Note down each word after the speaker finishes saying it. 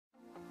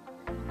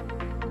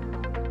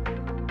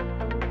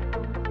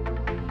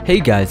Hey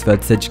guys,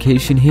 Verts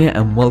Education here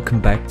and welcome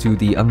back to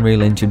the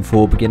Unreal Engine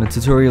 4 beginner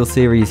tutorial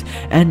series,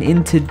 and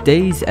in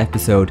today's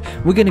episode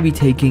we're going to be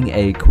taking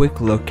a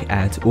quick look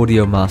at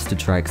audio master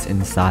tracks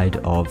inside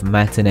of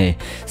Matinee.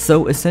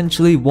 So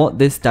essentially what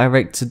this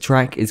director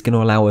track is going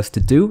to allow us to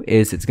do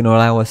is it's going to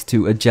allow us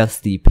to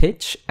adjust the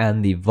pitch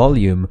and the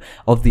volume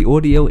of the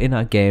audio in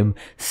our game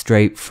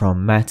straight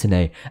from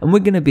Matinee, and we're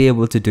going to be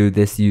able to do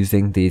this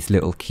using these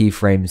little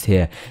keyframes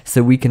here.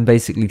 So we can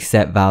basically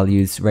set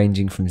values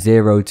ranging from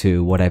 0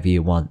 to whatever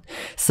you want.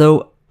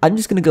 So I'm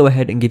just going to go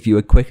ahead and give you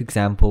a quick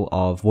example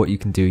of what you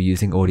can do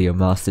using audio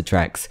master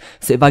tracks.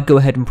 So if I go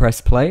ahead and press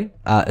play,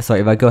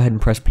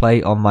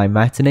 on my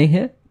Matinee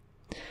here,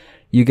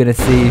 you're going to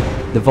see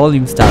the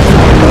volume starts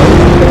out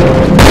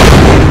low,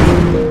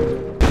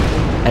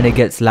 and it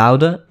gets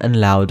louder and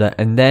louder,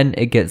 and then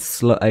it gets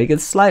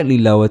slightly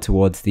lower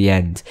towards the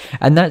end.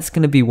 And that's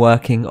going to be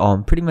working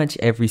on pretty much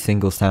every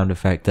single sound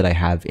effect that I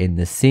have in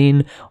the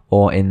scene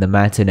or in the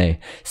Matinee.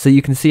 So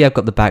you can see I've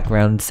got the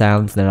background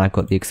sounds, and then I've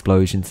got the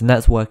explosions, and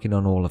that's working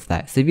on all of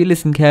that. So if you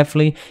listen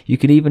carefully, you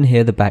can even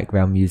hear the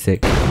background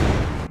music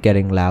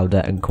getting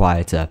louder and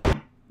quieter.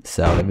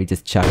 So let me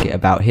just chuck it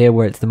about here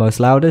where it's the most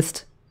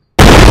loudest.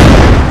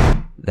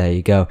 There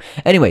you go.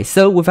 Anyway,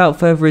 so without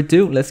further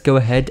ado, let's go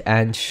ahead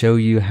and show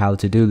you how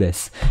to do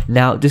this.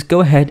 Now, just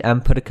go ahead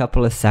and put a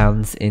couple of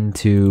sounds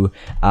into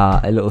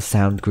a little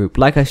sound group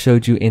like I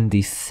showed you in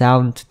the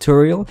sound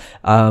tutorial.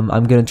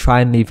 I'm going to try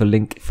and leave a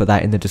link for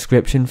that in the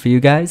description for you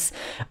guys.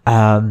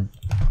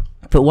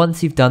 But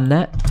once you've done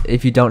that,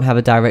 if you don't have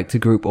a director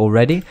group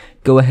already,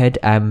 go ahead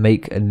and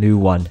make a new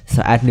one.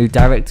 So add new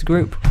director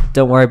group.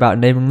 Don't worry about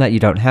naming that, you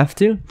don't have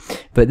to.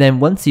 But then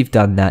once you've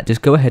done that,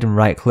 just go ahead and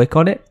right click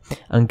on it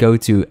and go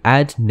to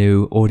add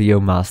new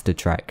audio master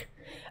track.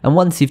 And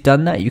once you've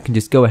done that, you can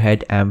just go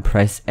ahead and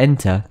press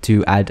enter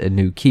to add a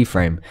new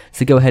keyframe.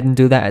 So go ahead and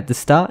do that at the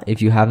start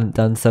if you haven't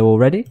done so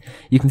already.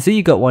 You can see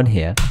you got one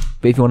here,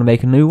 but if you want to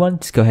make a new one,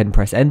 just go ahead and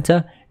press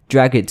enter,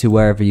 drag it to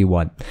wherever you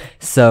want.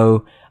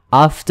 So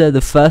after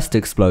the first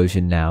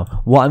explosion now,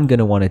 what I'm going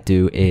to want to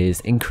do is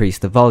increase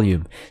the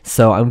volume.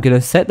 So I'm going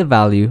to set the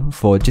value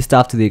for just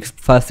after the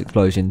first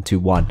explosion to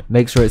 1.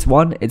 Make sure it's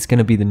 1, it's going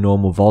to be the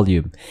normal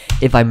volume.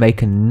 If I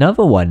make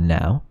another one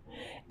now,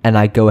 and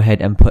I go ahead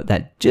and put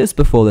that just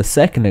before the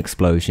second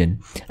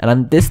explosion,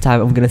 and this time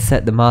I'm going to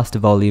set the master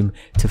volume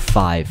to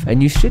 5,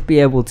 and you should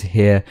be able to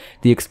hear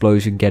the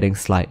explosion getting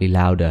slightly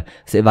louder.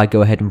 So if I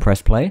go ahead and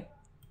press play,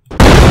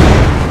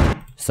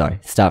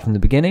 start from the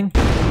beginning,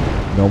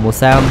 normal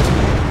sound,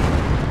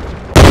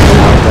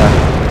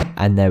 louder,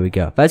 and there we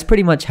go. That's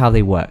pretty much how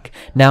they work.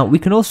 Now we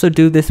can also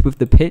do this with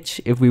the pitch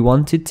if we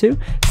wanted to.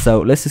 So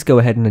let's just go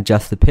ahead and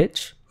adjust the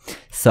pitch.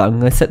 So I'm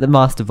going to set the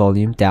master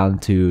volume down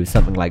to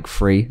something like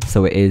 3,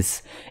 so it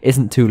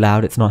isn't too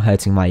loud, it's not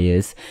hurting my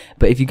ears.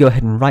 But if you go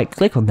ahead and right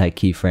click on that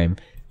keyframe,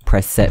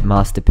 press set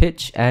master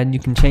pitch, and you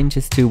can change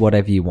this to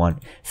whatever you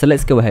want. So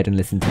let's go ahead and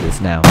listen to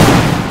this now.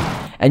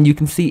 And you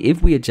can see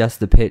if we adjust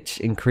the pitch,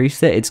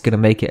 increase it, it's going to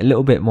make it a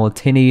little bit more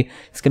tinny.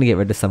 It's going to get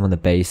rid of some of the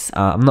bass.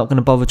 I'm not going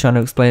to bother trying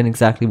to explain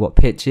exactly what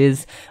pitch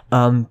is.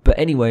 But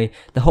anyway,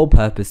 the whole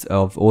purpose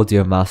of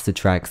audio master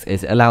tracks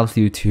is it allows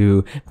you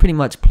to pretty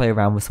much play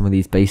around with some of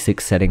these basic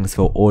settings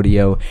for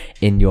audio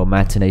in your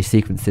Matinee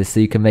sequences.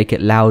 So you can make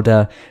it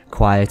louder,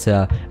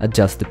 quieter,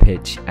 adjust the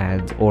pitch,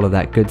 and all of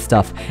that good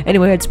stuff.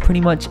 Anyway, that's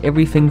pretty much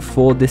everything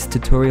for this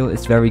tutorial.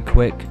 It's very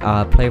quick.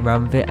 Play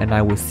around with it, and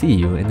I will see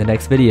you in the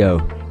next video.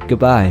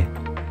 Goodbye.